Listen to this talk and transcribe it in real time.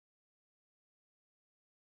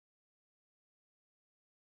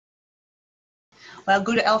Well,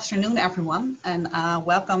 good afternoon, everyone, and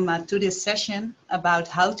welcome to this session about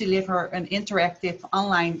how to deliver an interactive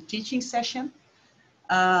online teaching session.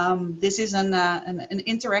 This is an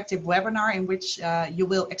interactive webinar in which you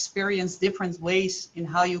will experience different ways in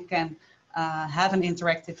how you can have an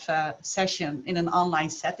interactive session in an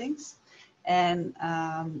online settings. And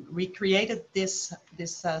we created this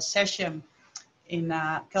session in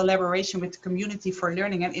collaboration with the Community for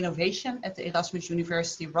Learning and Innovation at the Erasmus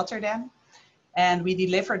University Rotterdam. And we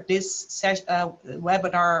delivered this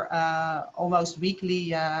webinar almost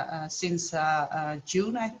weekly since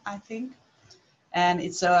June, I think. And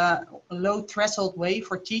it's a low threshold way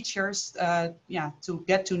for teachers to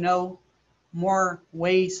get to know more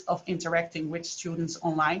ways of interacting with students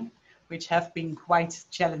online, which have been quite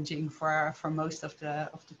challenging for most of the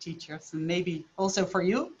teachers, and maybe also for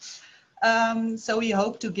you. So we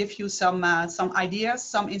hope to give you some ideas,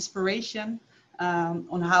 some inspiration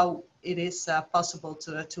on how it is possible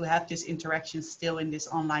to have this interaction still in this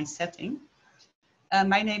online setting.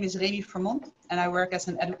 My name is Remy Fermont, and I work as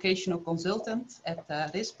an educational consultant at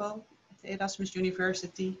RISBO, at the Erasmus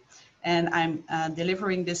University. And I'm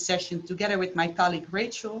delivering this session together with my colleague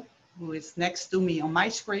Rachel, who is next to me on my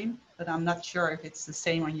screen, but I'm not sure if it's the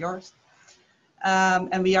same on yours.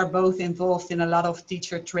 And we are both involved in a lot of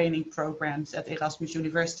teacher training programs at Erasmus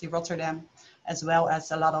University Rotterdam, as well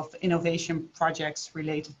as a lot of innovation projects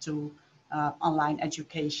related to online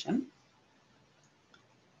education.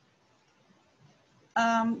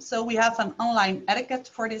 So we have an online etiquette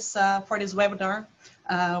for this webinar.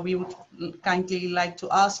 We would kindly like to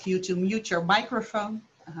ask you to mute your microphone,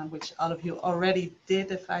 which all of you already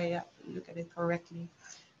did, if I look at it correctly,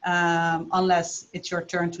 unless it's your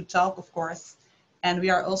turn to talk, of course. And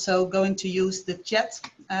we are also going to use the chat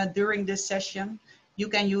during this session. You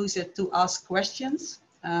can use it to ask questions.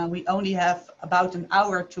 We only have about an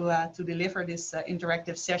hour to deliver this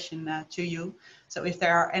interactive session to you. So if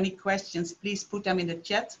there are any questions, please put them in the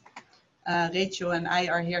chat. Rachel and I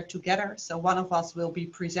are here together. So one of us will be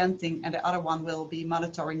presenting and the other one will be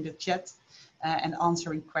monitoring the chat and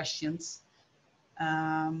answering questions.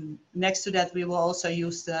 Next to that, we will also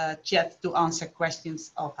use the chat to answer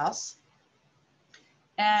questions of us.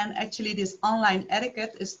 And actually this online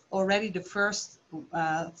etiquette is already the first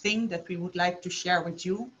thing that we would like to share with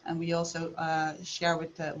you. And we also share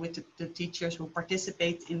with the teachers who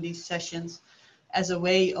participate in these sessions as a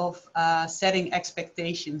way of setting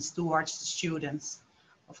expectations towards the students.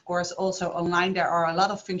 Of course, also online there are a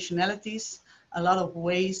lot of functionalities, a lot of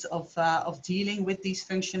ways of dealing with these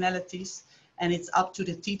functionalities. And it's up to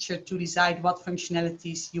the teacher to decide what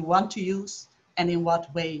functionalities you want to use and in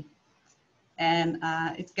what way. And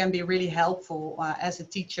it can be really helpful as a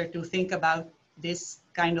teacher to think about this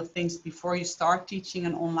kind of things before you start teaching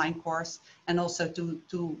an online course, and also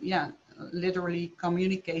to literally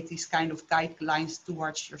communicate these kind of guidelines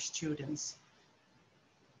towards your students.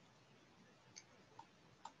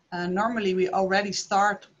 Normally we already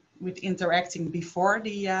start with interacting before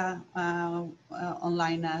the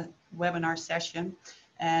online webinar session.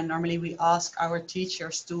 And normally we ask our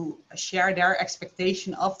teachers to share their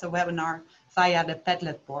expectation of the webinar via the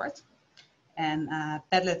Padlet board. And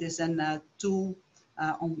Padlet is a tool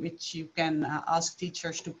on which you can ask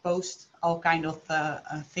teachers to post all kind of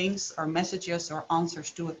things or messages or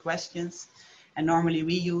answers to questions. And normally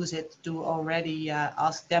we use it to already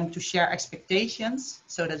ask them to share expectations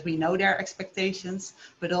so that we know their expectations,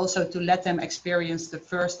 but also to let them experience the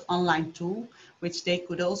first online tool, which they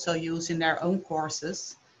could also use in their own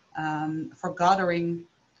courses for gathering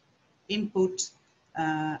input,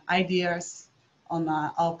 ideas on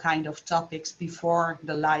all kind of topics before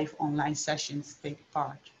the live online sessions take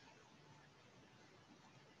part.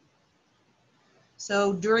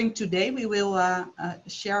 So during today, we will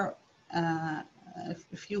share a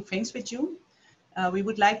few things with you. We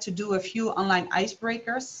would like to do a few online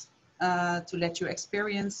icebreakers to let you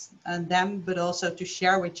experience them, but also to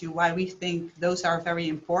share with you why we think those are very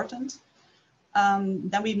important.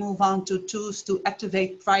 Then we move on to tools to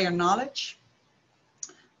activate prior knowledge.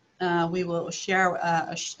 We will share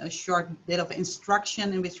a short bit of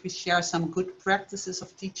instruction in which we share some good practices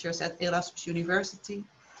of teachers at Erasmus University.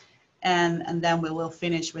 And then we will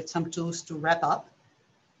finish with some tools to wrap up.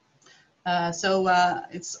 So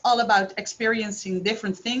it's all about experiencing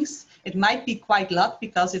different things. It might be quite a lot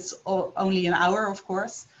because it's only an hour, of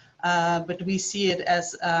course, but we see it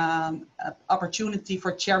as an opportunity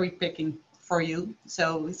for cherry picking for you.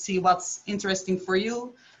 So see what's interesting for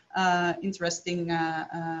you, interesting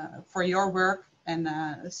for your work, and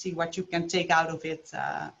see what you can take out of it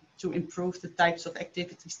to improve the types of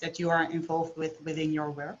activities that you are involved with within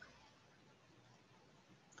your work.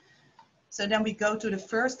 So then we go to the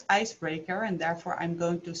first icebreaker, and therefore I'm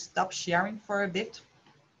going to stop sharing for a bit.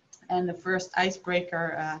 And the first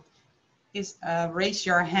icebreaker is raise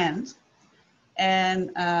your hand.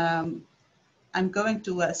 And I'm going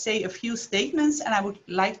to say a few statements, and I would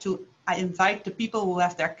like to invite the people who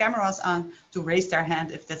have their cameras on to raise their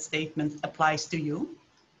hand if that statement applies to you.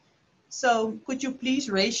 So could you please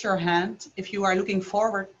raise your hand if you are looking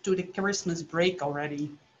forward to the Christmas break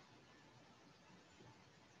already?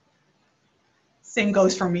 Same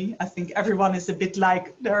goes for me. I think everyone is a bit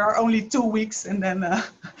like, there are only 2 weeks and then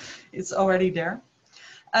it's already there.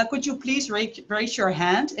 Could you please raise your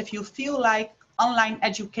hand if you feel like online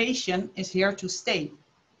education is here to stay?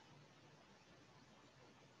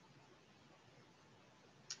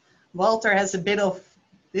 Walter has a bit of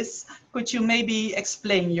this. Could you maybe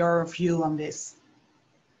explain your view on this?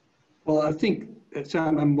 Well, I think, so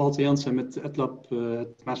I'm Walter Janssen, I'm at Lab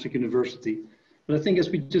at Maastricht University. But I think as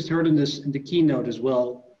we just heard in the keynote as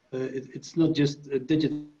well, it's not just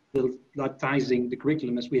digitalizing the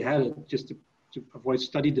curriculum as we had it, just to avoid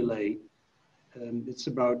study delay. It's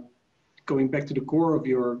about going back to the core of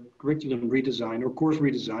your curriculum redesign or course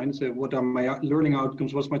redesign. So what are my learning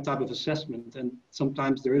outcomes? What's my type of assessment? And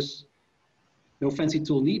sometimes there is no fancy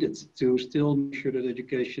tool needed to still make sure that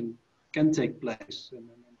education can take place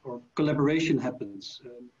or collaboration happens.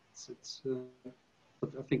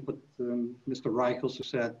 But I think what Mr. Reich also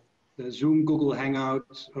said, Zoom, Google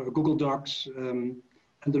Hangouts, Google Docs, and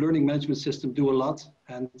the learning management system do a lot.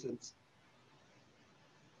 And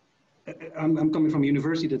I'm coming from a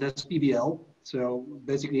university that has PBL. So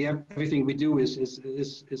basically everything we do is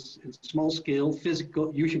in small scale,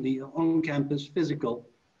 physical, usually on campus, physical.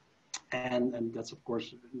 And that's of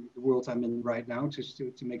course the world I'm in right now, just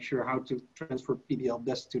to make sure how to transfer PBL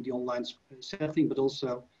best to the online setting, but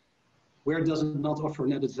also where does it not offer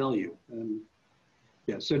an added value?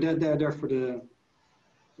 Yeah, so they're for the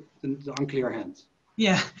unclear hand.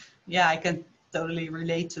 Yeah, I can totally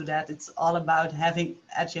relate to that. It's all about having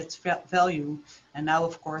added value. And now,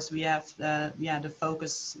 of course, we have the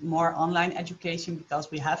focus more online education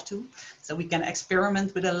because we have to. So we can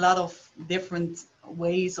experiment with a lot of different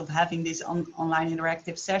ways of having these online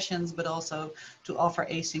interactive sessions, but also to offer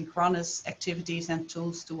asynchronous activities and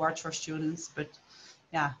tools towards our students. But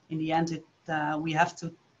yeah, in the end, we have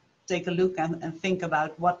to take a look and think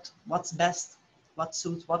about what's best, what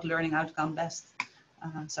suits what learning outcome best.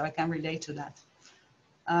 So I can relate to that.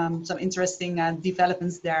 Some interesting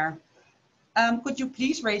developments there. Could you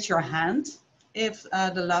please raise your hand if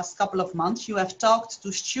the last couple of months you have talked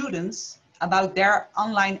to students about their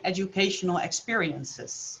online educational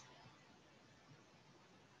experiences?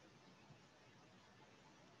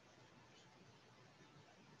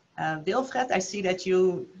 Wilfred, I see that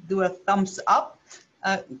you do a thumbs up.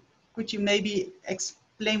 Could you maybe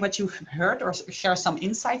explain what you've heard or share some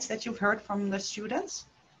insights that you've heard from the students?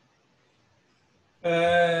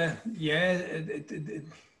 Not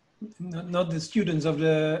the students of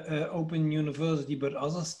the Open University, but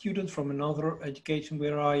other students from another education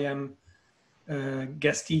where I am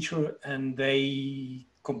guest teacher, and they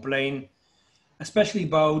complain especially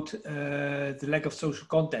about the lack of social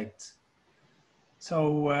contact.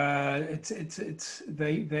 So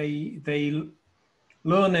they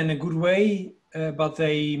learn in a good way, but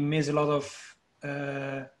they miss a lot of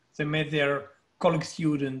they met their colleague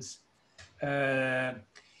students.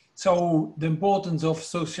 So the importance of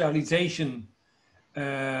socialization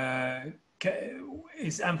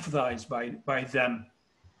is emphasized by them.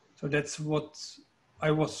 So that's what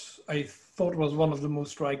I thought was one of the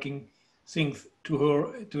most striking things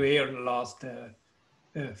to hear in the last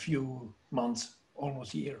few months,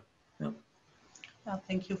 almost a year. Yeah. Well,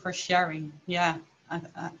 thank you for sharing. Yeah,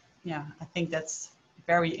 I think that's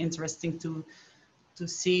very interesting to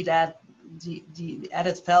see that the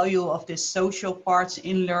added value of this social parts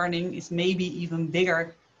in learning is maybe even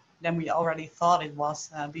bigger than we already thought it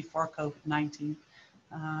was before COVID-19.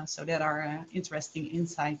 So that are interesting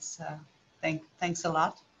insights. Thanks a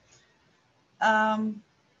lot.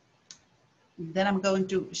 Then I'm going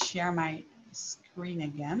to share my screen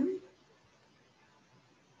again.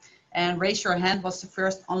 And raise your hand was the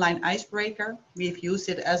first online icebreaker. We've used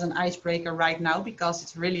it as an icebreaker right now because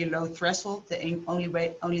it's really low threshold. The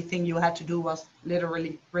only thing you had to do was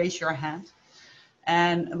literally raise your hand.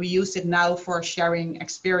 And we use it now for sharing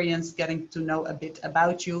experience, getting to know a bit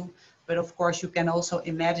about you. But of course, you can also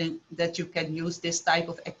imagine that you can use this type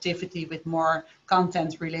of activity with more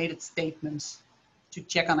content-related statements to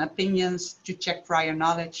check on opinions, to check prior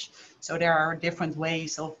knowledge. So there are different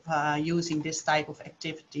ways of using this type of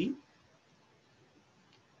activity.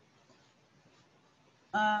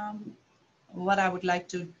 What I would like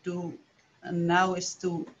to do now is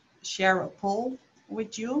to share a poll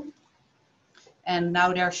with you. And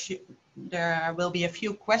now there will be a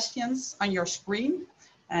few questions on your screen.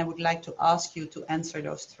 And I would like to ask you to answer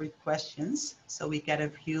those 3 questions so we get a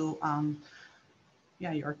view on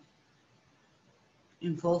your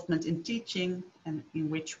involvement in teaching and in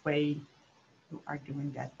which way you are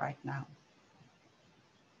doing that right now.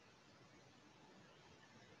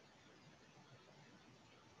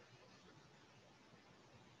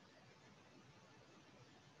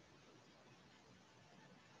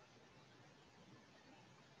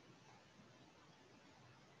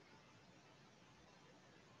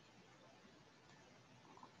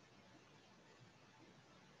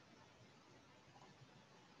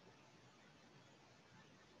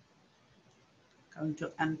 Going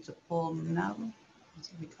to end the poll now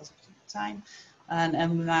because of the time,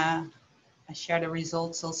 and I share the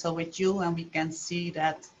results also with you, and we can see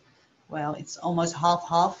that, well, it's almost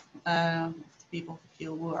half-half of the people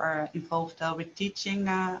who are involved with teaching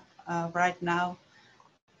right now,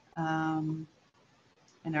 and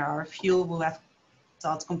there are a few who have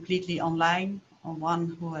taught completely online, and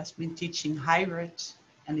one who has been teaching hybrid,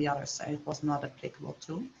 and the other side was not applicable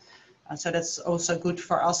to. So that's also good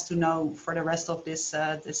for us to know for the rest of this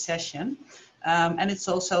session. And it's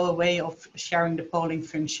also a way of sharing the polling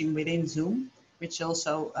function within Zoom, which is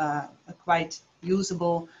also a quite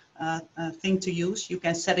usable thing to use. You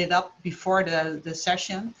can set it up before the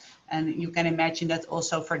session, and you can imagine that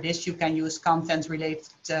also for this you can use content related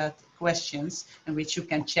questions in which you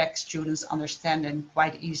can check students' understanding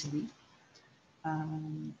quite easily.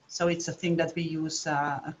 So it's a thing that we use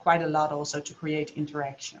quite a lot also to create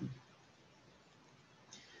interaction.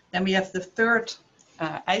 Then we have the third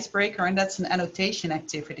icebreaker, and that's an annotation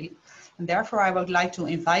activity. And therefore, I would like to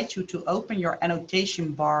invite you to open your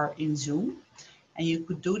annotation bar in Zoom. And you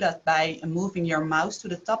could do that by moving your mouse to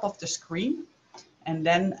the top of the screen. And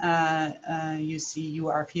then you see you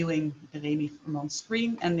are viewing the Remy Fermont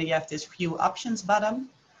screen, and then you have this View Options button.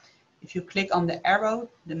 If you click on the arrow,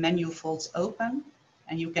 the menu folds open,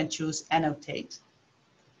 and you can choose Annotate.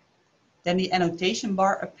 Then the annotation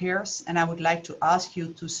bar appears, and I would like to ask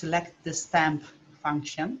you to select the stamp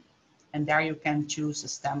function, and there you can choose a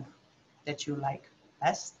stamp that you like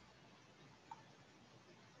best.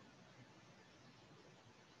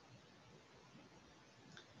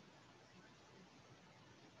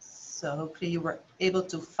 So hopefully you were able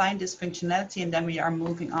to find this functionality, and then we are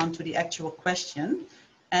moving on to the actual question.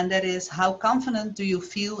 And that is, how confident do you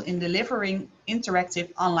feel in delivering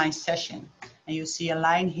interactive online session? And you see a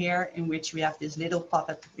line here in which we have this little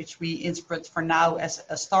puppet, which we interpret for now as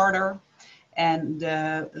a starter. And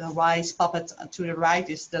the wise puppet to the right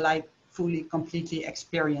is the like fully, completely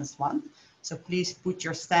experienced one. So please put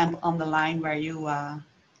your stamp on the line where you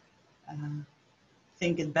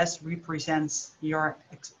think it best represents your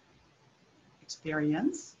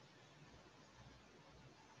experience.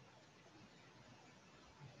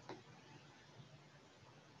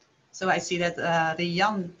 So I see that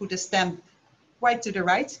Jan put a stamp quite to the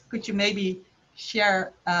right. Could you maybe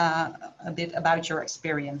share a bit about your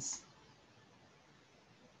experience?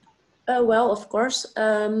 Well, of course,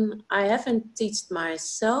 I haven't taught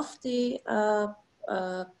myself the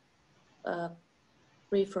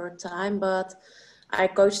preferred time, but I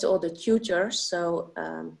coached all the tutors, so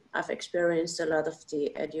I've experienced a lot of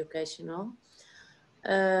the educational.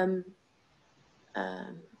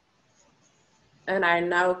 And I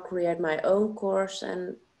now create my own course,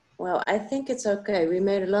 and well, I think it's okay. We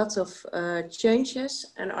made a lot of changes,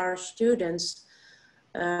 and our students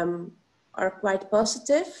are quite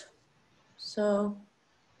positive. So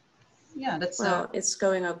yeah, that's well, it's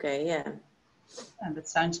going okay. Yeah. Yeah, that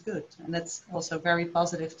sounds good, and that's also very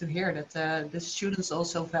positive to hear that the students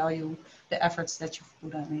also value the efforts that you've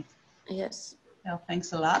put on it. Yes. Well,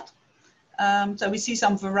 thanks a lot. So we see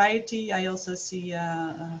some variety. I also see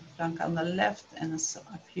Frank on the left and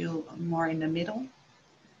a few more in the middle.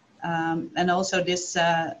 And also this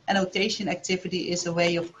annotation activity is a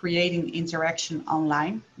way of creating interaction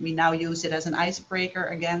online. We now use it as an icebreaker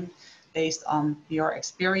again, based on your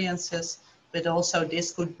experiences, but also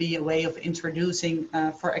this could be a way of introducing,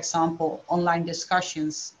 for example, online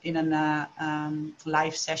discussions in a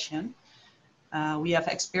live session. We have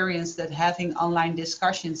experienced that having online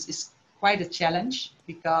discussions is quite a challenge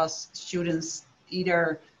because students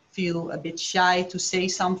either feel a bit shy to say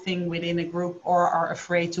something within a group or are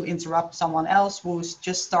afraid to interrupt someone else who's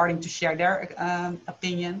just starting to share their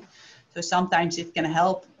opinion. So sometimes it can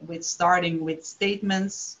help with starting with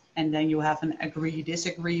statements, and then you have an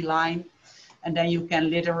agree-disagree line. And then you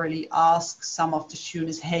can literally ask some of the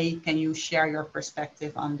students, hey, can you share your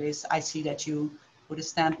perspective on this? I see that you put a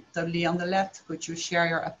stamp totally on the left. Could you share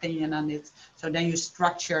your opinion on it? So then you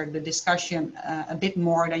structure the discussion a bit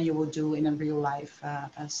more than you would do in a real life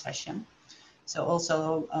session. So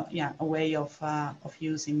also, yeah, a way of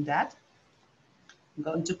using that. I'm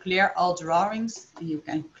going to clear all drawings. You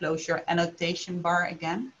can close your annotation bar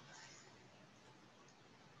again.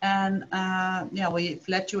 And yeah, we've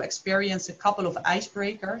let you experience a couple of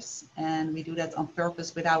icebreakers, and we do that on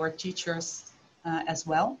purpose with our teachers as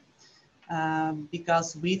well,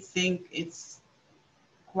 because we think it's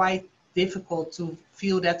quite difficult to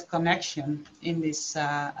feel that connection in this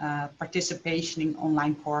participation in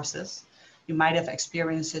online courses. You might have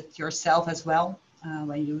experienced it yourself as well,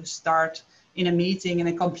 when you start in a meeting in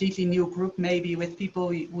a completely new group, maybe with people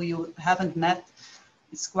who you haven't met.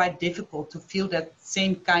 It's quite difficult to feel that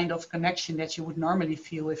same kind of connection that you would normally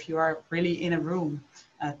feel if you are really in a room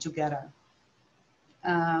together.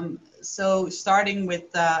 So starting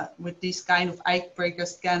with these kind of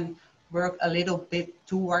icebreakers can work a little bit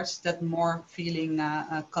towards that more feeling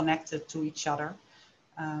connected to each other.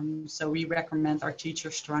 So we recommend our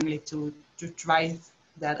teachers strongly to try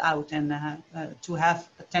that out and to have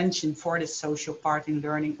attention for this social part in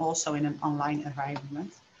learning also in an online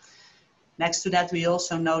environment. Next to that, we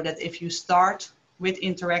also know that if you start with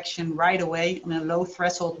interaction right away in a low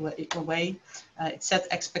threshold way, it sets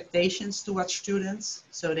expectations towards students.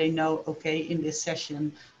 So they know, okay, in this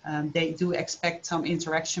session, they do expect some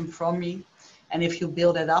interaction from me. And if you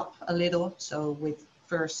build it up a little, so with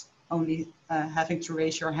first only having to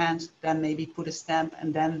raise your hand, then maybe put a stamp,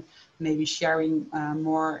 and then maybe sharing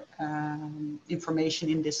more information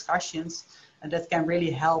in discussions, and that can really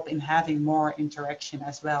help in having more interaction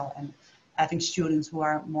as well, and having students who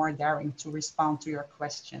are more daring to respond to your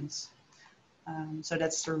questions. So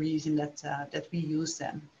that's the reason that we use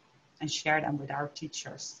them and share them with our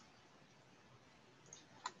teachers.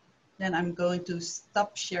 Then I'm going to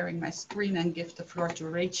stop sharing my screen and give the floor to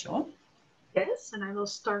Rachel. Yes, and I will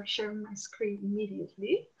start sharing my screen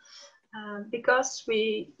immediately because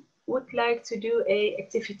we would like to do an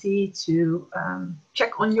activity to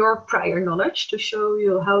check on your prior knowledge, to show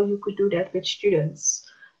you how you could do that with students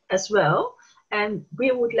as well. And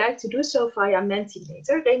we would like to do so via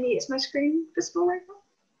Mentimeter. Remy, is my screen visible right now?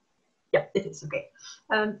 Yeah, it is, okay.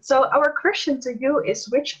 So our question to you is,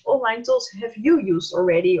 which online tools have you used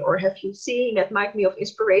already or have you seen that might be of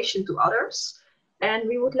inspiration to others? And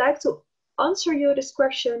we would like to answer you this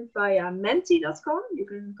question via menti.com. You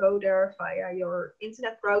can go there via your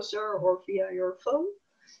internet browser or via your phone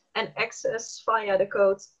and access via the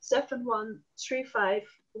code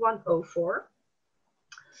 7135104.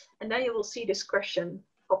 And then you will see this question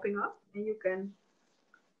popping up and you can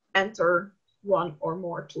enter one or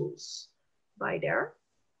more tools by there.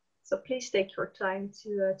 So please take your time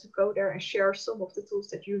to go there and share some of the tools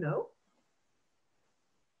that you know.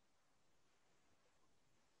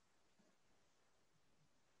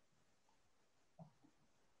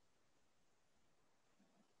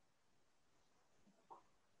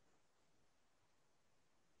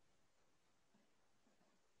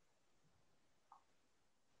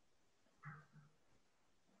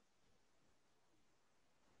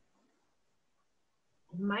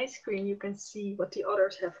 On my screen, you can see what the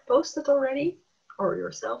others have posted already, or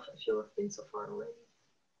yourself if you have been so far already.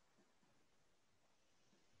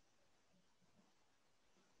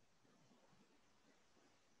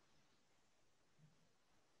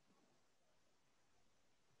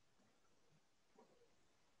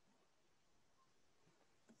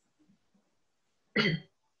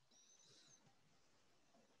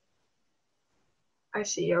 I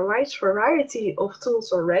see a wide variety of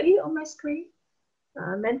tools already on my screen.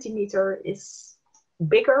 Mentimeter is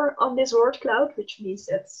bigger on this word cloud, which means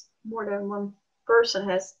that more than one person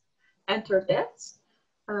has entered that.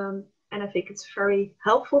 And I think it's a very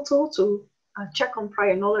helpful tool to check on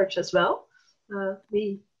prior knowledge as well.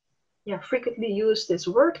 We frequently use this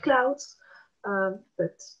word cloud,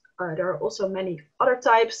 but there are also many other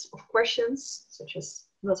types of questions, such as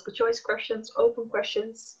multiple choice questions, open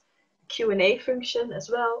questions, Q&A function as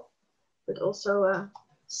well, but also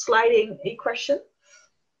sliding a question.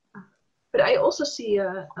 But I also see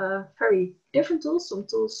very different tools, some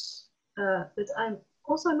tools that I'm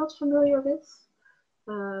also not familiar with.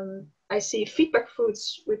 I see feedback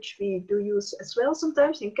foods, which we do use as well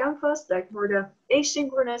sometimes in Canvas, like more the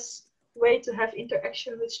asynchronous way to have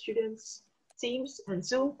interaction with students, Teams and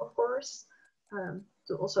Zoom, of course,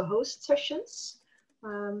 to also host sessions.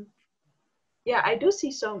 Yeah, I do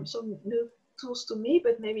see some new tools to me,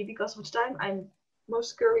 but maybe because of time, I'm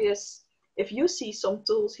most curious if you see some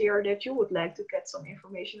tools here that you would like to get some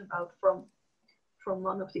information about from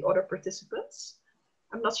one of the other participants.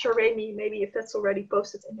 I'm not sure, Remy, maybe if that's already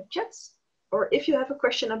posted in the chats, or if you have a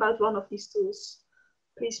question about one of these tools,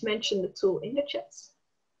 please mention the tool in the chats.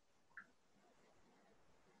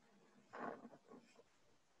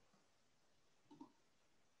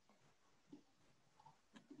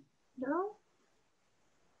 No?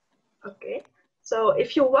 Okay. So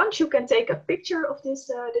if you want, you can take a picture of this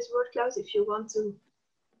this word cloud if you want to,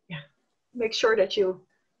 yeah, make sure that you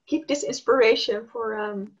keep this inspiration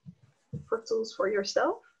for tools for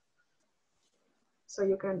yourself. So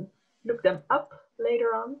you can look them up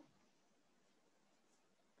later on.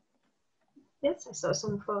 Yes, I saw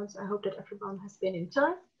some phones. I hope that everyone has been in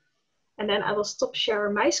time. And then I will stop share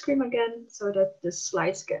my screen again so that the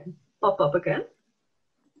slides can pop up again.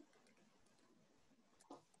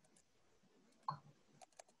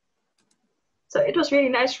 So it was really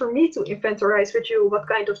nice for me to inventorize with you what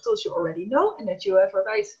kind of tools you already know and that you have a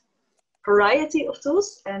right variety of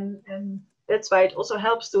tools. And that's why it also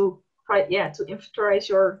helps to inventorize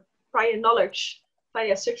your prior knowledge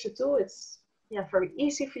via such a tool. It's very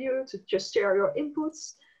easy for you to just share your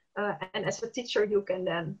inputs. And as a teacher, you can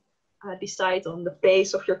then decide on the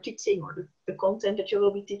pace of your teaching or the content that you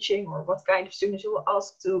will be teaching or what kind of students you will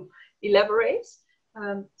ask to elaborate.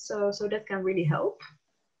 So that can really help.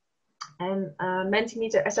 And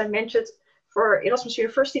Mentimeter, as I mentioned, for Erasmus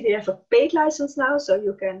University, they have a paid license now, so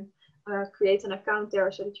you can create an account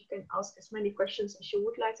there so that you can ask as many questions as you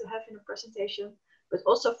would like to have in a presentation. But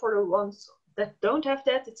also for the ones that don't have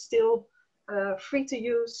that, it's still free to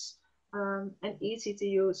use and easy to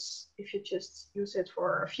use if you just use it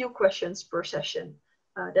for a few questions per session.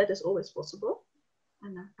 That is always possible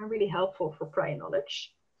and really helpful for prior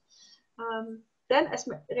knowledge. Then, as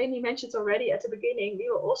Remy mentioned already at the beginning, we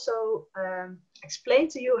will also explain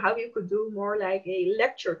to you how you could do more like a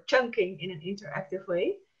lecture chunking in an interactive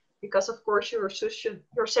way. Because of course your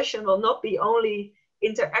session will not be only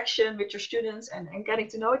interaction with your students and getting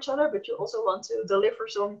to know each other, but you also want to deliver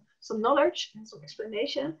some knowledge and some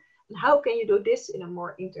explanation. And how can you do this in a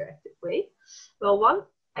more interactive way? Well, one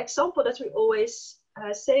example that we always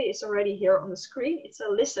say is already here on the screen. It's a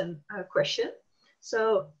listen question.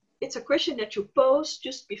 So it's a question that you pose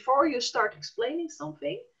just before you start explaining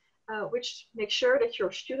something, which makes sure that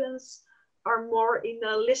your students are more in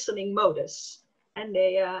a listening modus. And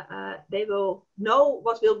they will know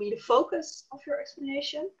what will be the focus of your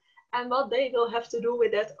explanation and what they will have to do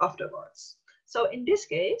with that afterwards. So in this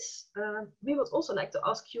case, we would also like to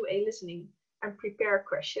ask you a listening and prepare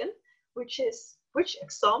question, which is which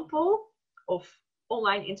example of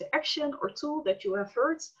online interaction or tool that you have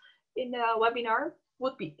heard in a webinar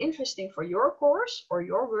would be interesting for your course or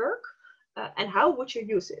your work, and how would you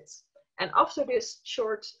use it? And after this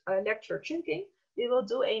short lecture chunking, we will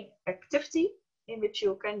do an activity in which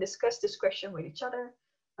you can discuss this question with each other,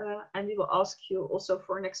 and we will ask you also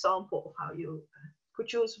for an example of how you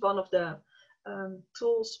could use one of the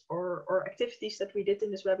tools or activities that we did in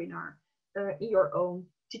this webinar in your own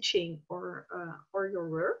teaching or your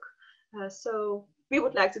work. So we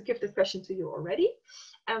would like to give the question to you already.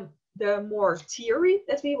 The more theory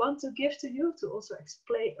that we want to give to you to also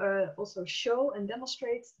explain, also show and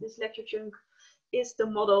demonstrate this lecture chunk is the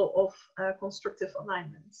model of constructive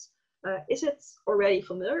alignments. Is it already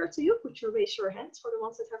familiar to you? Could you raise your hands for the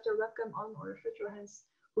ones that have their webcam on, or raise your hands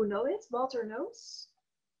who know it? Walter knows,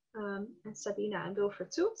 and Sabina and Wilfred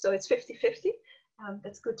too. So it's 50-50.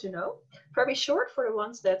 That's good to know. Very short for the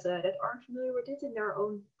ones that aren't familiar with it in their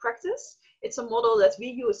own practice. It's a model that we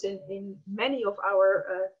use in many of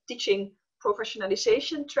our teaching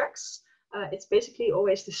professionalization tracks. It's basically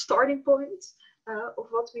always the starting point of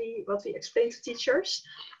what we explain to teachers.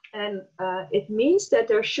 And it means that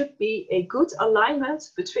there should be a good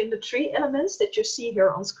alignment between the three elements that you see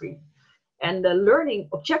here on screen. And the learning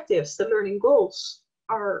objectives, the learning goals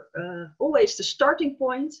are always the starting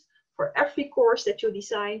point for every course that you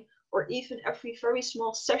design, or even every very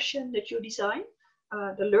small session that you design.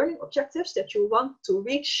 The learning objectives that you want to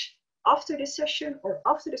reach after this session or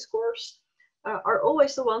after this course are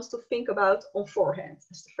always the ones to think about on forehand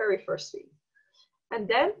as the very first thing. And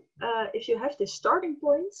then if you have this starting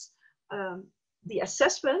point, the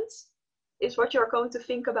assessment is what you're going to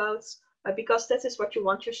think about because that is what you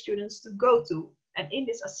want your students to go to. And in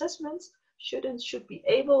this assessment, students should be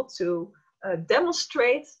able to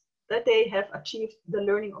demonstrate that they have achieved the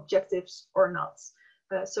learning objectives or not.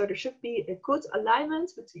 So there should be a good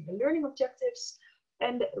alignment between the learning objectives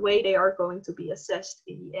and the way they are going to be assessed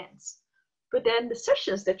in the end. But then the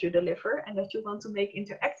sessions that you deliver and that you want to make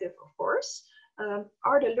interactive, of course,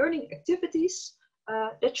 are the learning activities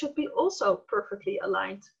that should be also perfectly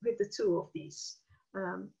aligned with the two of these.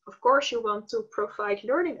 Of course, you want to provide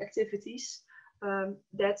learning activities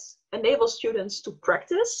that enables students to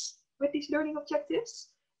practice with these learning objectives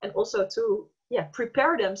and also to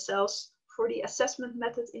prepare themselves for the assessment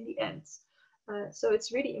method in the end. So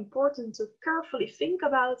it's really important to carefully think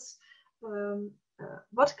about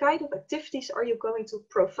what kind of activities are you going to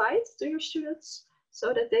provide to your students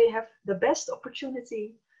so that they have the best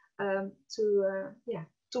opportunity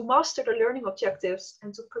to master the learning objectives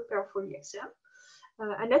and to prepare for the exam.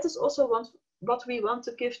 And that is also what we want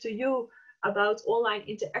to give to you about online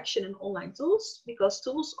interaction and online tools, because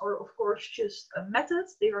tools are of course just a method.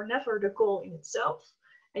 They are never the goal in itself.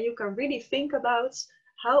 And you can really think about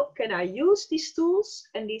how can I use these tools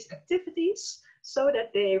and these activities so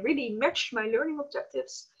that they really match my learning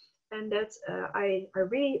objectives and that I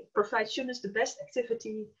really provide students the best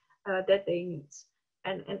activity that they need.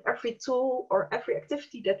 And every tool or every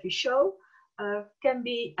activity that we show can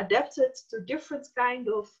be adapted to different kind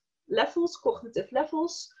of levels, cognitive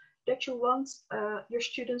levels that you want your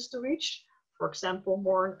students to reach. For example,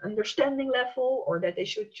 more an understanding level, or that they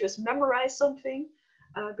should just memorize something.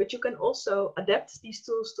 But you can also adapt these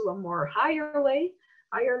tools to a more higher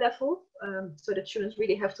level, so that students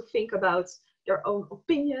really have to think about their own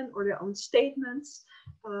opinion or their own statements.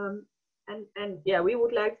 And yeah, we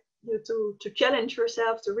would like you to challenge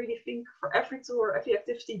yourself to really think for every tool or every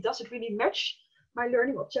activity, does it really match my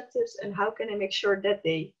learning objectives, and how can I make sure that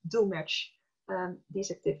they do match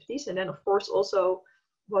these activities? And then of course also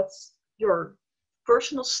what your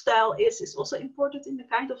personal style is also important in the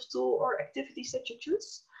kind of tool or activities that you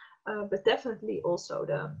choose, but definitely also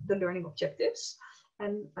the learning objectives.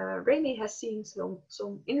 And Remy has seen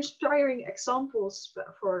some inspiring examples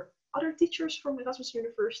for other teachers from Erasmus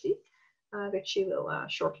University that she will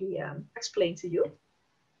shortly explain to you.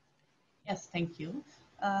 Yes, thank you.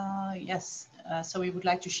 Yes, so we would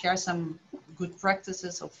like to share some good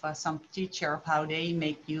practices of some teacher of how they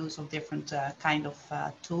make use of different kind of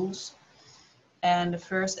tools. And the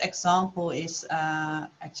first example is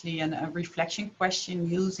actually a reflection question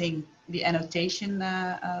using the annotation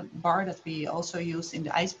bar that we also use in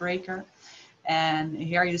the icebreaker. And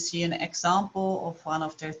here you see an example of one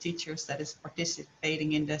of their teachers that is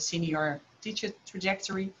participating in the senior teacher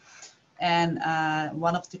trajectory. And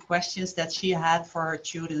one of the questions that she had for her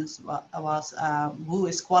students was who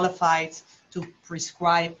is qualified to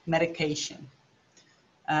prescribe medication?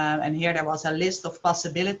 And here there was a list of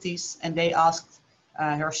possibilities, and they asked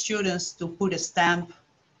her students to put a stamp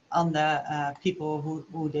on the people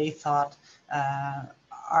who they thought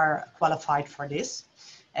are qualified for this.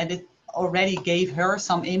 And it already gave her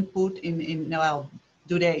some input in well,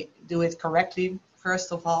 do they do it correctly,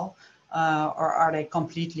 first of all, or are they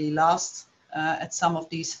completely lost at some of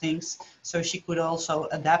these things? So she could also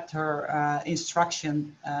adapt her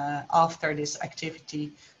instruction after this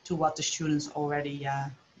activity to what the students already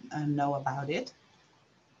know about it.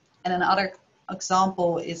 And another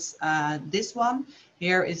example is this one.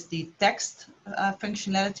 Here is the text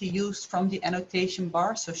functionality used from the annotation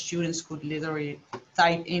bar. So students could literally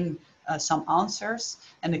type in some answers.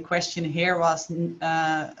 And the question here was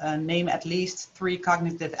name at least 3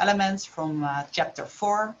 cognitive elements from chapter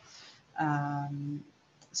 4.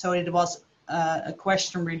 So it was a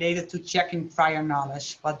question related to checking prior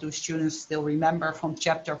knowledge. What do students still remember from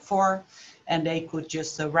chapter 4? And they could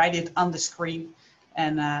just write it on the screen.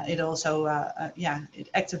 And it also, it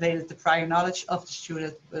activated the prior knowledge of the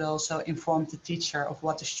student, but also informed the teacher of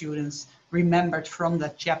what the students remembered from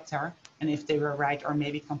that chapter, and if they were right or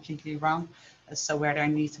maybe completely wrong. So where there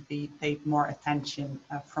needs to be paid more attention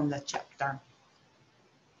from that chapter.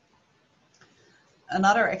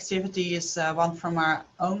 Another activity is one from our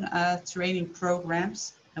own training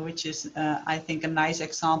programs, which is, I think, a nice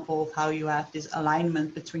example of how you have this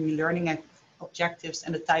alignment between learning objectives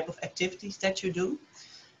and the type of activities that you do.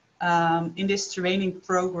 In this training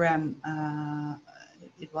program,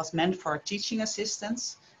 it was meant for teaching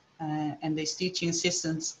assistants, and these teaching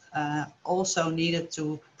assistants also needed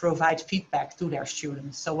to provide feedback to their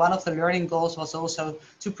students. So one of the learning goals was also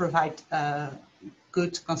to provide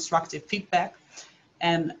good constructive feedback.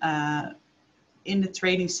 And in the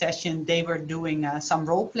training session, they were doing some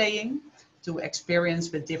role playing to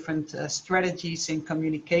experience with different strategies in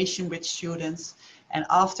communication with students. And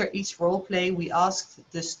after each role play, we asked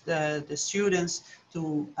the students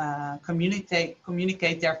to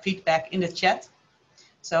communicate their feedback in the chat.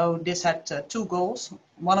 So this had 2 goals.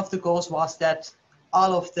 One of the goals was that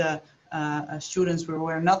all of the students who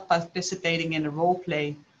were not participating in the role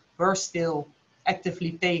play were still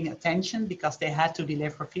actively paying attention because they had to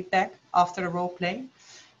deliver feedback after the role play.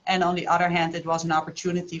 And on the other hand, it was an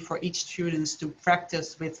opportunity for each student to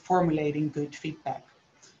practice with formulating good feedback.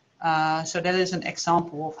 So that is an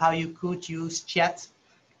example of how you could use chat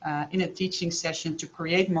in a teaching session to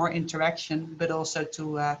create more interaction, but also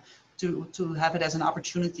to have it as an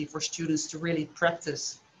opportunity for students to really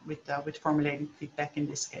practice with formulating feedback in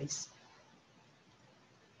this case.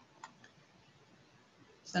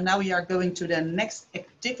 So now we are going to the next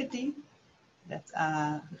activity that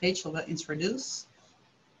Rachel will introduce.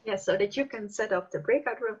 Yeah, so that you can set up the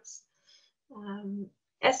breakout rooms.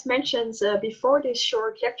 As mentioned before this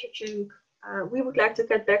short lecture chunk, we would like to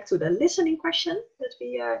get back to the listening question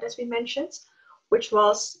that we mentioned, which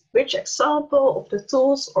was which example of the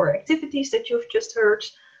tools or activities that you've just heard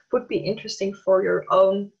would be interesting for your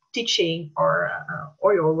own teaching or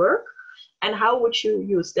your work, and how would you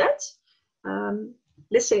use that?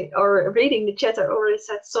 Listening or reading the chat, I already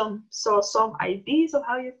saw some ideas of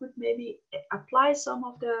how you could maybe apply some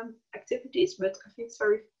of the activities, but I think it's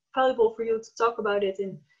very valuable for you to talk about it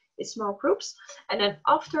in small groups. And then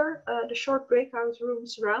after the short breakout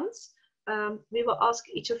rooms rounds, we will ask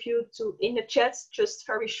each of you to, in the chat, just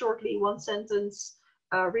very shortly, one sentence,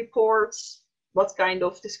 report what kind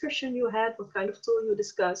of discussion you had, what kind of tool you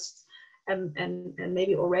discussed, and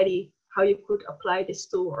maybe already how you could apply this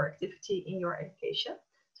tool or activity in your education.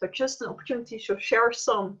 So just an opportunity to share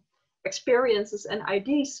some experiences and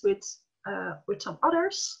ideas with some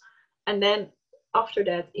others. And then after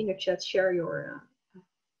that, in the chat, share your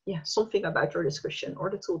something about your discussion or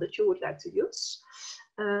the tool that you would like to use.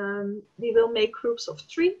 We will make groups of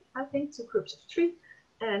 3, I think, 2 groups of 3.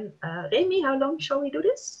 And Remy, how long shall we do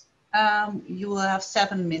this? You will have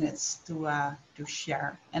 7 minutes to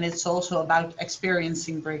share, and it's also about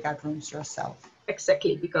experiencing breakout rooms yourself.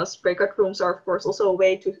 Exactly, because breakout rooms are, of course, also a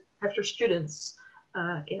way to have your students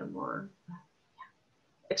in a more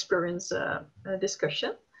experience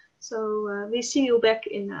discussion. So we see you back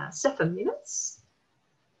in 7 minutes.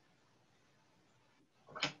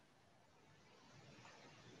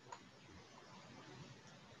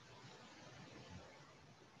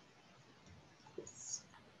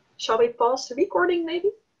 Shall we pause the recording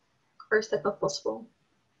maybe? Or is that not possible?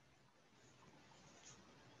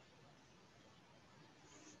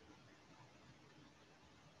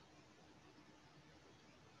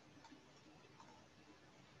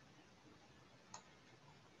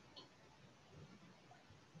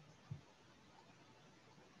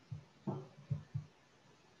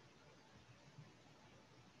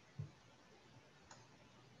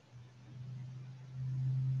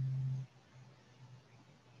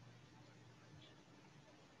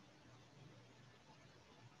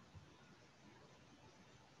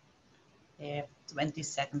 They have 20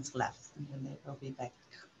 seconds left, and then they will be back.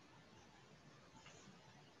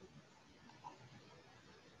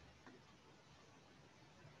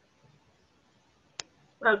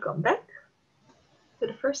 Welcome back to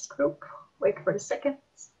the first group. Wait for the second.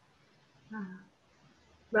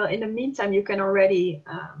 Well, in the meantime, you can already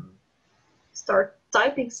start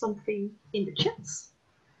typing something in the chats.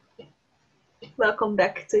 Welcome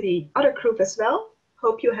back to the other group as well.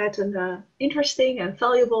 Hope you had an interesting and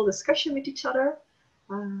valuable discussion with each other.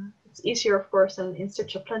 It's easier, of course, than in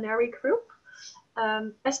such a plenary group.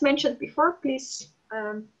 As mentioned before, please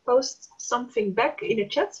post something back in the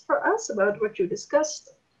chat for us about what you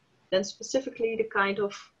discussed, then specifically the kind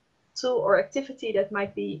of tool or activity that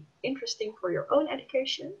might be interesting for your own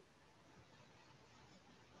education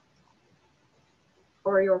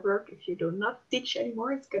or your work if you do not teach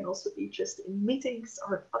anymore. It can also be just in meetings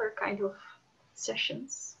or other kind of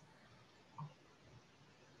sessions.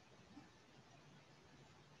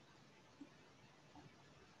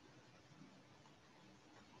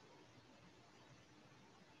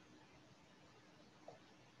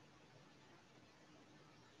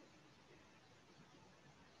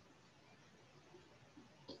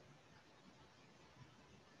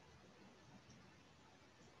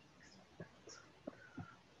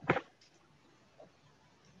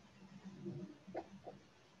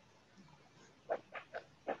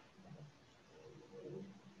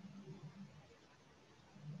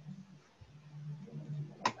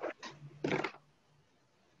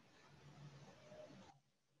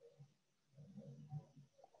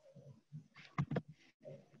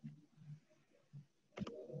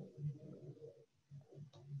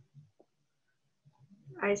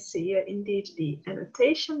 I see indeed the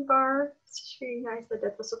annotation bar. It's really nice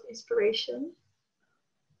that was of inspiration.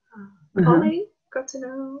 Holly, got to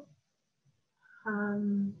know.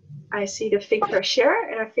 I see the think per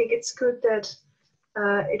share, and I think it's good that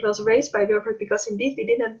it was raised by Wilfred, because indeed we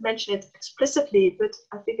didn't mention it explicitly, but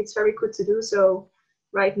I think it's very good to do so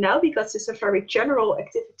right now, because it's a very general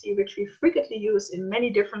activity which we frequently use in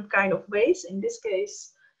many different kind of ways. In this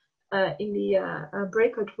case, in the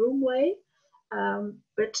breakout room way.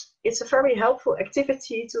 But it's a very helpful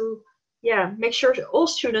activity to make sure that all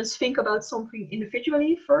students think about something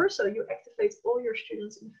individually first. So you activate all your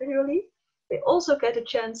students individually. They also get a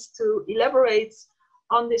chance to elaborate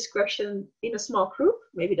on this question in a small group.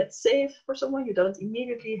 Maybe that's safe for someone. You don't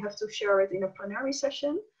immediately have to share it in a plenary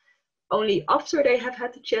session. Only after they have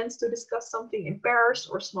had the chance to discuss something in pairs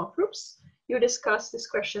or small groups, you discuss this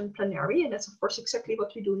question plenary. And that's of course exactly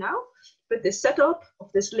what we do now. But this setup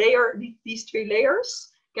of this layer, these 3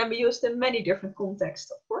 layers, can be used in many different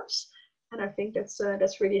contexts, of course. And I think that's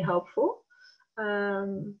really helpful.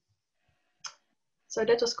 So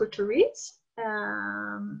that was good to read.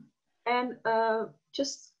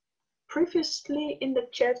 Just previously in the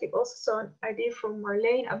chat, we also saw an idea from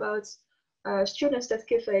Marlene about students that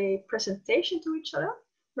give a presentation to each other.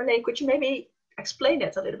 Marlene, could you maybe explain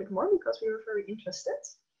that a little bit more, because we were very interested?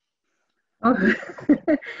 Oh,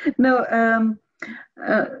 no,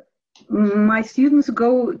 my students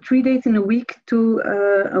go 3 days in a week to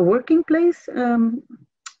a working place, a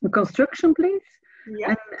construction place.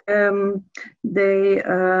 Yeah. And they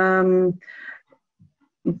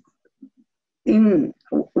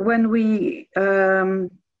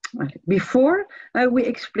before we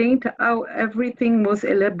explained how everything was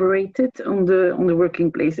elaborated on the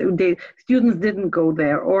working place. Students didn't go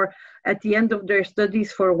there, or at the end of their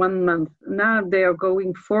studies for 1 month. Now they are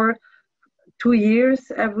going for 2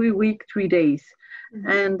 years, every week, 3 days.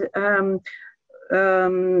 Mm-hmm.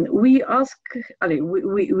 And we ask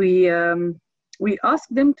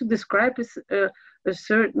them to describe a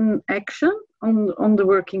certain action on the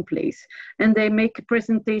working place, and they make a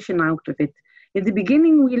presentation out of it. In the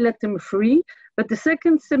beginning, we let them free, but the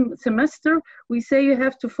second semester, we say you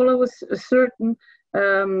have to follow a certain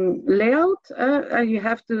layout. You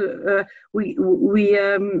have to. We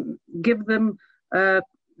give them.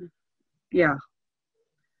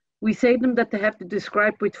 We say them that they have to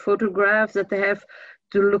describe with photographs, that they have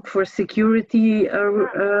to look for security.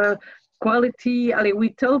 Quality. We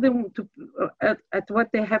tell them to at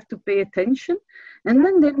what they have to pay attention, and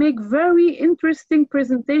then they make very interesting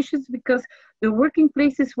presentations, because the working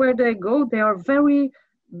places where they go, they are very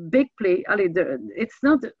big place. It's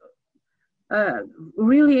not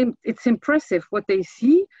really. It's impressive what they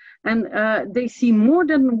see, and they see more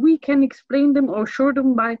than we can explain them or show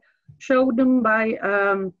them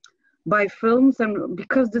by films, and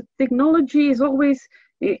because the technology is always.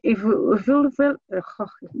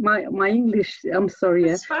 My English, I'm sorry.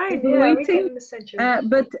 It's fine. Yeah, we can understand you.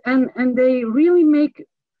 But they really make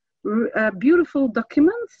beautiful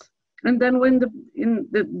documents, and then when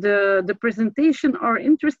the presentation are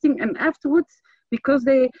interesting, and afterwards, because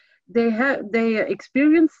they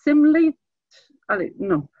experience similar,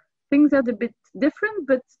 things are a bit different,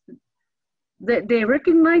 but they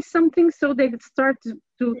recognize something, so they start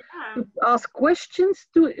to ask questions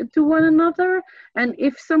to one another. And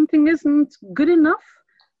if something isn't good enough,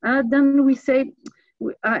 then we say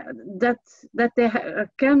that they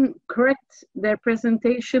can correct their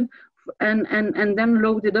presentation and then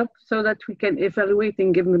load it up so that we can evaluate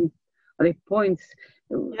and give them points.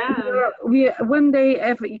 Yeah. When they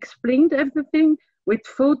have explained everything with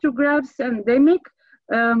photographs, and they make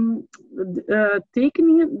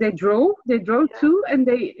taking, they draw too, and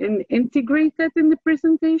they integrate that in the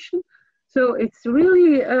presentation. So it's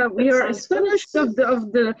really we are astonished of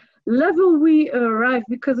the level we arrive,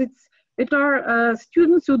 because it are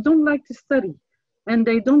students who don't like to study, and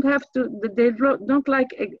they don't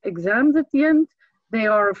like exams at the end. They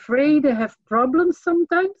are afraid, they have problems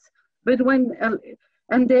sometimes, but when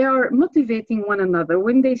and they are motivating one another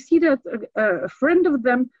when they see that a friend of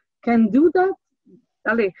them can do that.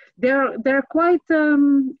 They're quite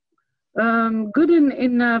good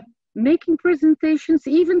in making presentations.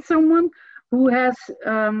 Even someone who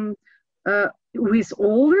is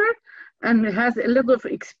older and has a little of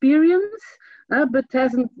experience, but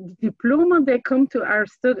hasn't diploma, they come to our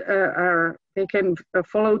study. They can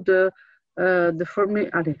follow the formula.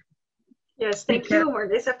 Yes, thank you,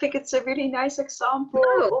 Marlies. I think it's a really nice example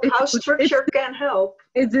of how structure can help.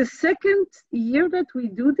 It's the second year that we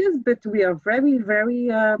do this, but we are very, very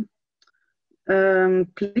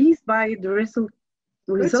pleased by the result.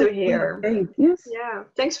 Good to hear. Yes. Yeah,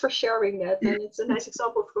 thanks for sharing that. And it's a nice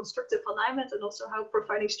example of constructive alignment, and also how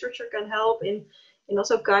providing structure can help in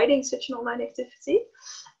also guiding such an online activity.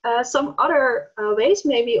 Some other ways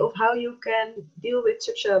maybe of how you can deal with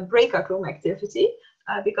such a breakout room activity.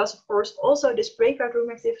 Because of course also this breakout room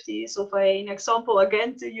activity is of an example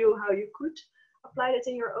again to you how you could apply that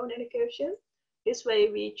in your own education. This way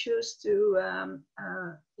we choose to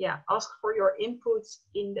ask for your inputs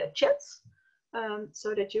in the chat.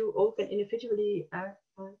 so that you all can individually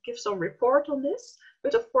give some report on this.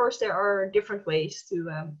 But of course, there are different ways to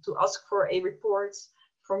ask for a report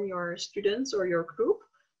from your students or your group.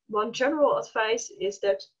 One general advice is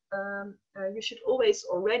that you should always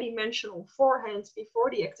already mention on forehand before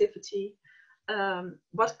the activity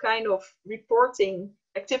what kind of reporting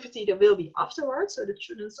activity there will be afterwards, so the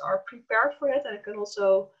students are prepared for it, and I can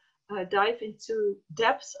also dive into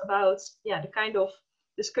depth about the kind of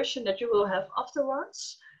discussion that you will have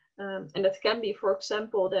afterwards. And that can be, for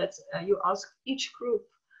example, that you ask each group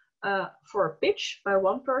for a pitch by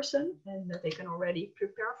one person, and that they can already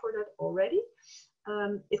prepare for that already.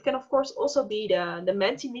 It can, of course, also be the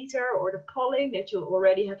Mentimeter or the polling that you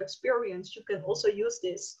already have experienced. You can also use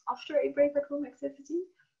this after a breakout room activity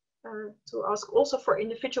to ask also for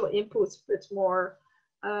individual inputs, but more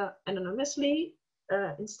anonymously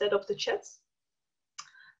instead of the chat.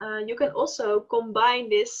 You can also combine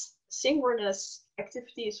this synchronous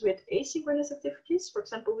activities with asynchronous activities. For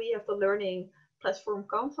example, we have the learning platform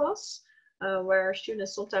Canvas, where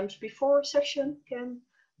students sometimes before a session can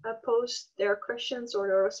post their questions or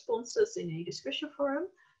their responses in a discussion forum,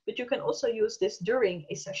 but you can also use this during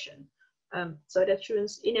a session, so that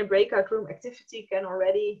students in a breakout room activity can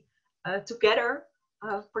already together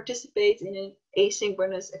participate in an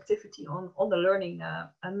asynchronous activity on the learning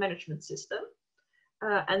management system.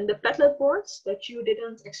 And the Padlet boards that you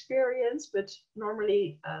didn't experience, but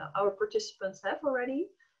normally our participants have already.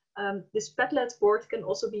 This Padlet board can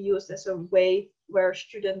also be used as a way where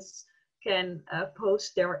students can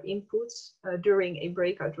post their inputs during a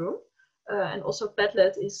breakout room. And also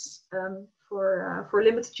Padlet is for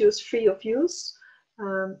limited use, free of use,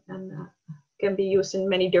 and can be used in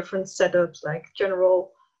many different setups like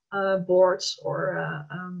general boards or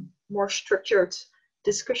more structured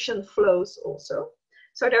discussion flows also.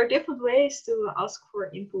 So there are different ways to ask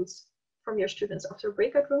for inputs from your students after a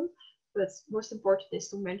breakout room, but most important is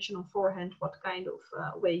to mention on forehand what kind of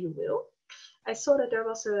way you will. I saw that there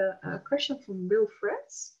was a question from Bill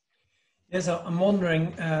Freds. Yes, I'm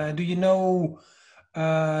wondering, do you know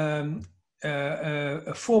a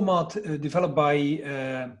format developed by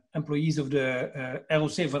employees of the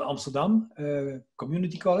ROC van Amsterdam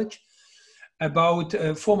Community College about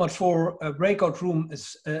a format for breakout room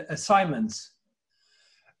assignments?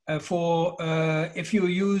 If you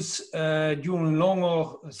use during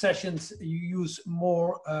longer sessions, you use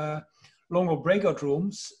more longer breakout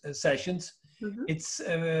rooms sessions. Mm-hmm. It's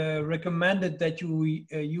recommended that you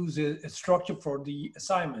use a structure for the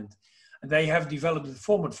assignment. And they have developed a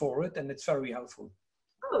format for it, and it's very helpful.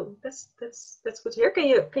 Oh, that's good to hear.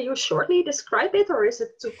 Can you shortly describe it, or is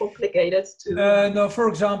it too complicated to? No, for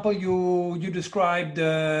example, you described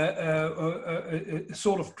a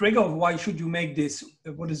sort of trigger. Why should you make this?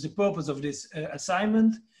 What is the purpose of this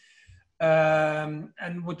assignment?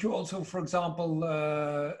 And what you also, for example,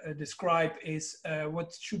 describe is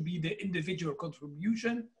what should be the individual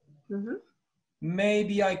contribution. Mm-hmm.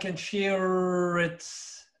 Maybe I can share it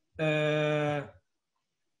in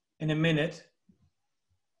a minute.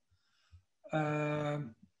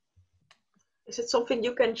 Is it something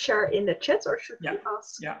you can share in the chat, or should we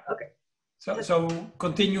ask? Yeah. Okay. So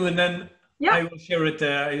continue, and then I will share it.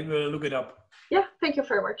 I will look it up. Yeah, thank you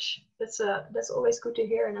very much. That's always good to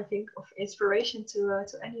hear, and I think of inspiration to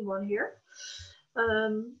anyone here.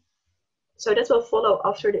 So that will follow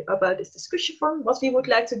after about this discussion forum. What we would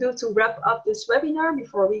like to do to wrap up this webinar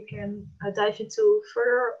before we can dive into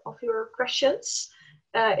further of your questions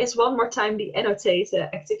is one more time the annotate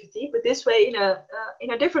activity, but this way in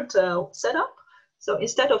a different setup. So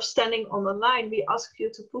instead of standing on the line, we ask you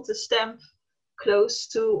to put a stamp close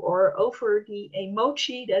to or over the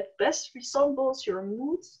emoji that best resembles your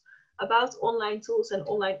mood about online tools and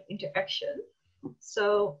online interaction.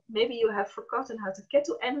 So maybe you have forgotten how to get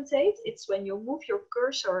to annotate. It's when you move your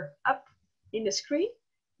cursor up in the screen,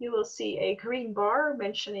 you will see a green bar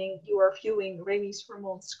mentioning you are viewing Remy's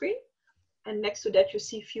Fermont screen. And next to that, you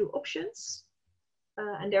see few options.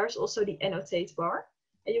 And there's also the annotate bar.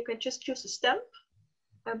 And you can just choose a stamp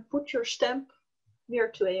and put your stamp near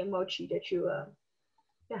to an emoji that you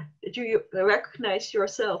recognize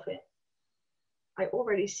yourself in. I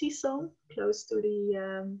already see some close to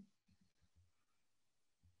the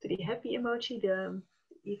happy emoji, the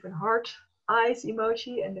even heart eyes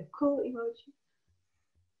emoji, and the cool emoji.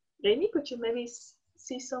 Remy, could you maybe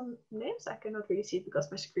see some names? I cannot really see it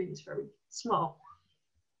because my screen is very small.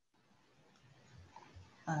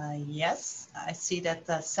 Yes, I see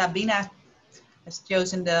that Sabina has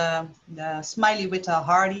chosen the smiley with the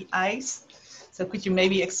hearty eyes. So could you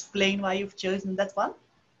maybe explain why you've chosen that one?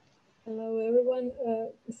 Hello everyone.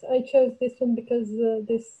 I chose this one because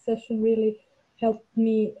this session really helped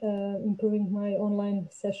me improving my online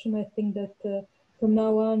session. I think that from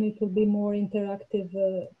now on it will be more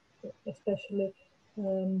interactive, especially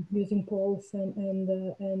using polls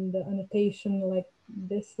and annotation like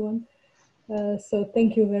this one. So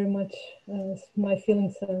thank you very much. My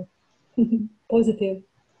feelings are positive,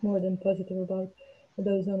 more than positive about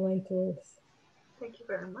those online tools. Thank you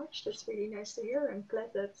very much. That's really nice to hear. I'm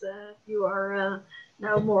glad that you are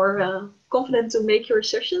now more confident to make your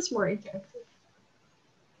sessions more interactive.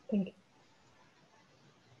 Thank you.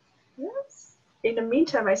 Yes. In the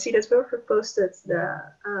meantime, I see that Wilfred posted the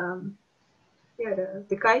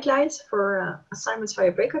guidelines for assignments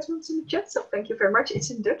via breakout rooms in the chat. So thank you very much. It's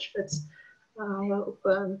in Dutch, but I hope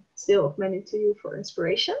still of many to you for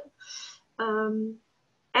inspiration.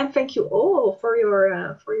 And thank you all for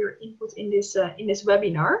your input in this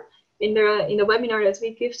webinar. In the webinar that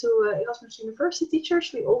we give to Erasmus University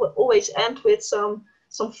teachers, we always end with some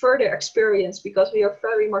further experience, because we are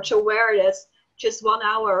very much aware that just 1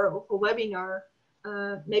 hour of a webinar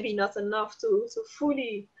maybe not enough to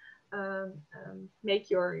fully make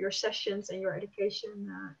your sessions and your education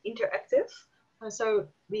interactive. So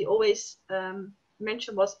we always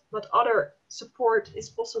mention what other support is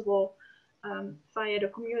possible via the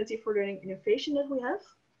community for learning innovation that we have.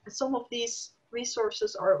 And some of these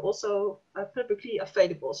resources are also publicly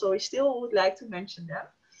available, so we still would like to mention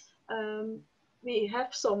them. We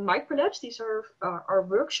have some microlabs. These are our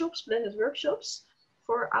workshops, blended workshops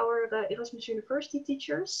for our Erasmus University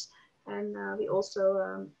teachers. And we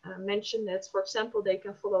also mentioned that, for example, they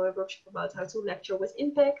can follow a workshop about how to lecture with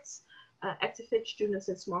impact, activate students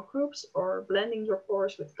in small groups, or blending your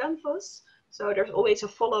course with Canvas. So there's always a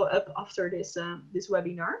follow-up after this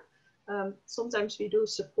webinar. Sometimes we do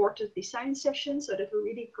supported design sessions, so that we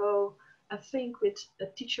really go and think with a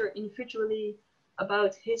teacher individually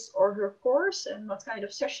about his or her course and what kind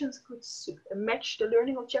of sessions could match the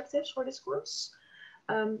learning objectives for this course.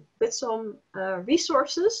 With some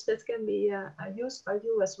resources that can be used by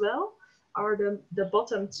you as well are the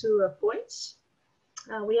bottom 2 points.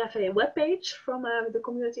 We have a webpage from the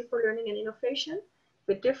Community for Learning and Innovation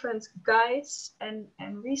with different guides and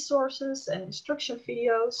resources and instruction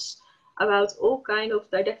videos about all kinds of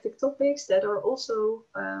didactic topics that are also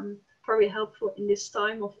very helpful in this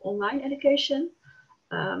time of online education.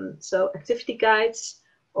 So activity guides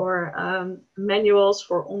or manuals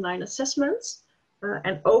for online assessments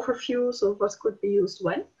and overviews of what could be used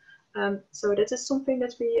when. So that is something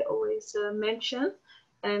that we always mention.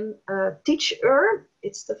 And Teacher,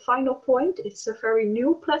 it's the final point. It's a very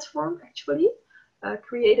new platform actually,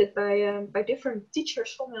 created by different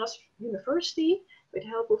teachers from Erasmus University with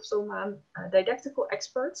help of some didactical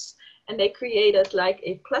experts. And they created like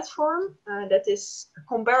a platform that is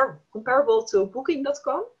comparable to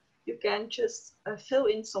booking.com. You can just fill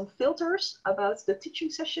in some filters about the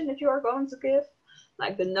teaching session that you are going to give,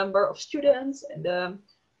 like the number of students and the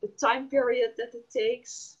time period that it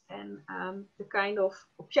takes and the kind of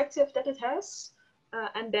objective that it has.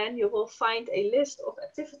 And then you will find a list of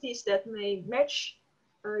activities that may match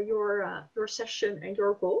your session and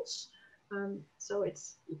your goals. So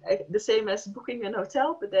it's the same as booking an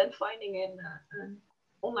hotel, but then finding an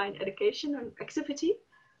online education and activity.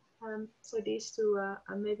 So these two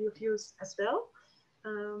may be of use as well.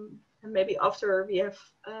 And maybe after we have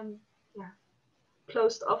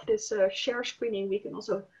closed off this share screening, we can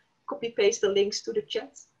also copy paste the links to the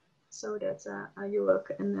chat so that you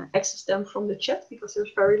can access them from the chat, because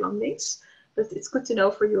there's very long links. But it's good to know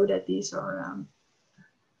for you that these are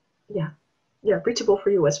reachable for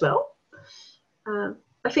you as well.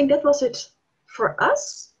 I think that was it for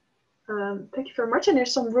us. Thank you very much. And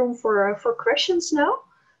there's some room for questions now,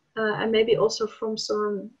 and maybe also from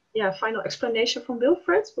some final explanation from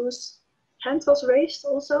Wilfred, whose hand was raised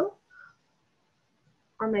also.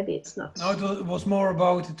 Or maybe it's not. No, it was more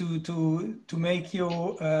about to make you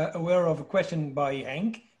aware of a question by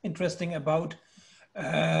Henk, interesting about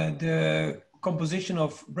the composition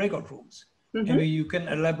of breakout rooms. Mm-hmm. Maybe you can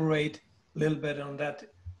elaborate a little bit on that.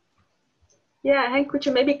 Yeah, Henk, could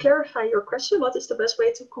you maybe clarify your question? What is the best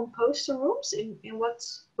way to compose the rooms? In what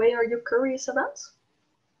way are you curious about?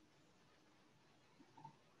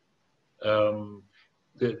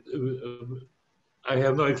 I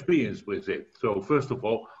have no experience with it. So first of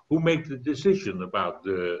all, who makes the decision about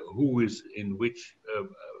who is in which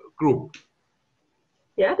group?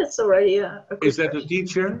 Yeah, that's already a good Is that question. a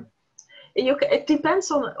teacher? It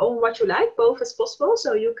depends on what you like. Both is possible.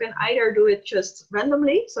 So you can either do it just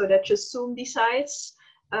randomly, so that just Zoom decides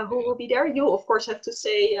who will be there. You, of course, have to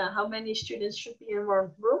say how many students should be in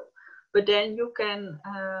one room. But then you can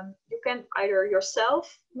either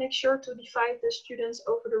yourself make sure to divide the students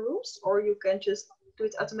over the rooms, or you can just do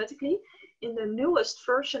it automatically. In the newest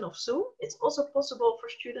version of Zoom, it's also possible for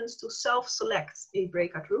students to self-select a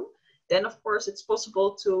breakout room. Then, of course, it's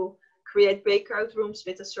possible to create breakout rooms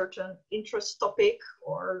with a certain interest topic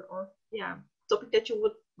or topic that you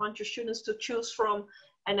would want your students to choose from,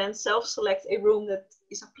 and then self-select a room that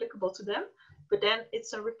is applicable to them. But then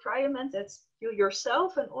it's a requirement that you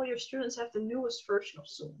yourself and all your students have the newest version of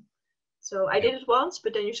Zoom. So I did it once,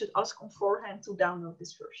 but then you should ask on forehand to download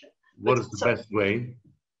this version. What is the best way?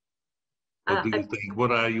 What do you think?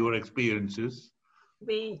 What are your experiences?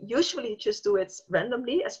 We usually just do it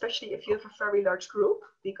randomly, especially if you have a very large group,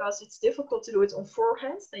 because it's difficult to do it on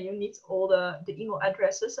forehand. Then you need all the email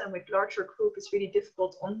addresses, and with larger group, it's really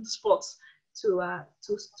difficult on the spot to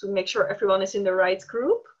make sure everyone is in the right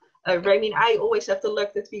group. Remy and I always have the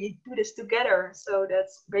luck that we do this together, so that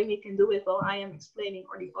Remy can do it while I am explaining,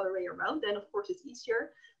 or the other way around. Then of course it's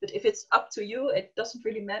easier. But if it's up to you, it doesn't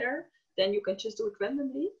really matter. Then you can just do it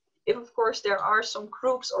randomly. If of course there are some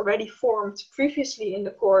groups already formed previously in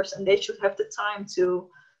the course, and they should have the time to,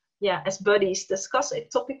 as buddies, discuss a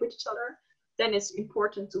topic with each other, then it's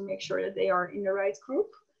important to make sure that they are in the right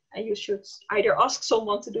group. And you should either ask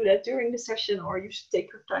someone to do that during the session, or you should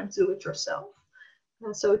take your time to do it yourself.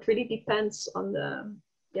 So it really depends on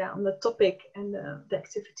the topic and the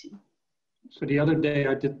activity. So the other day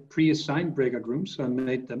I did pre-assigned breakout rooms. So I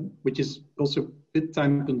made them, which is also a bit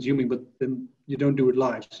time consuming, but then you don't do it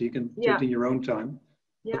live, so you can do it in your own time.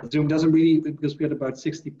 But Zoom doesn't really, because we had about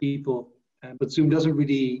 60 people, but Zoom doesn't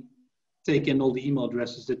really take in all the email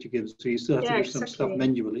addresses that you give. So you still have to do some stuff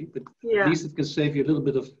manually, but at least it can save you a little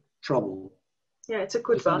bit of trouble. Yeah, it's a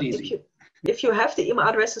good one. If you have the email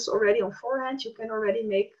addresses already on forehand, you can already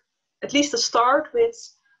make at least a start with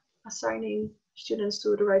assigning students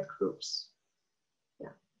to the right groups.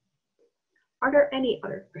 Yeah. Are there any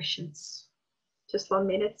other questions? Just 1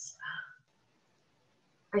 minute.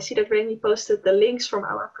 I see that Remy posted the links from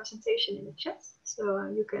our presentation in the chat,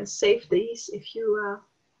 so you can save these if you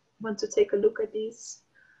want to take a look at these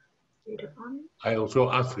later on. I also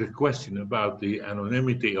asked a question about the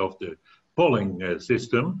anonymity of the polling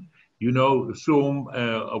system. You know, Zoom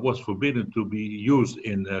was forbidden to be used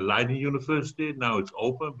in Leiden University. Now it's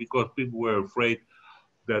open because people were afraid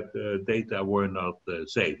that data were not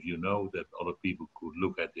safe, you know, that other people could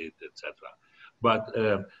look at it, etc. But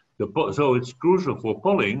so it's crucial for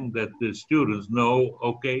polling that the students know,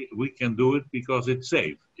 okay, we can do it because it's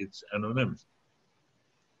safe, it's anonymous.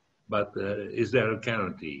 But is there a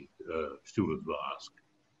guarantee, students will ask,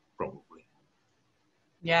 probably?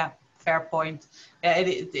 Yeah, fair point.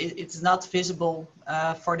 It's not visible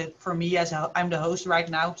for me as I'm the host right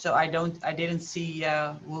now, so I didn't see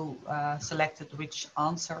who selected which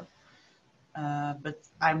answer. But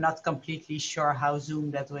I'm not completely sure how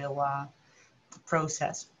Zoom that will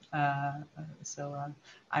process. I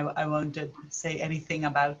won't say anything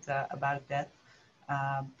about that.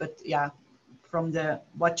 But yeah, from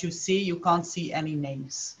what you see, you can't see any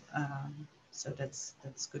names. So that's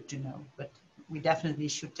good to know. But we definitely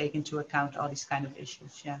should take into account all these kind of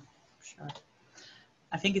issues. Yeah, sure.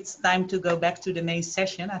 I think it's time to go back to the main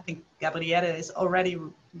session. I think Gabrielle is already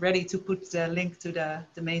ready to put the link to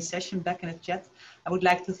the main session back in the chat. I would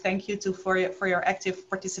like to thank you for your active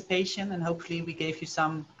participation, and hopefully we gave you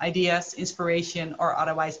some ideas, inspiration, or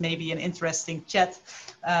otherwise maybe an interesting chat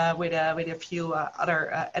with a few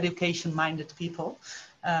other education-minded people.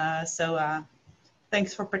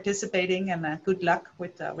 Thanks for participating, and good luck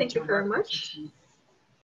with Thank you very much.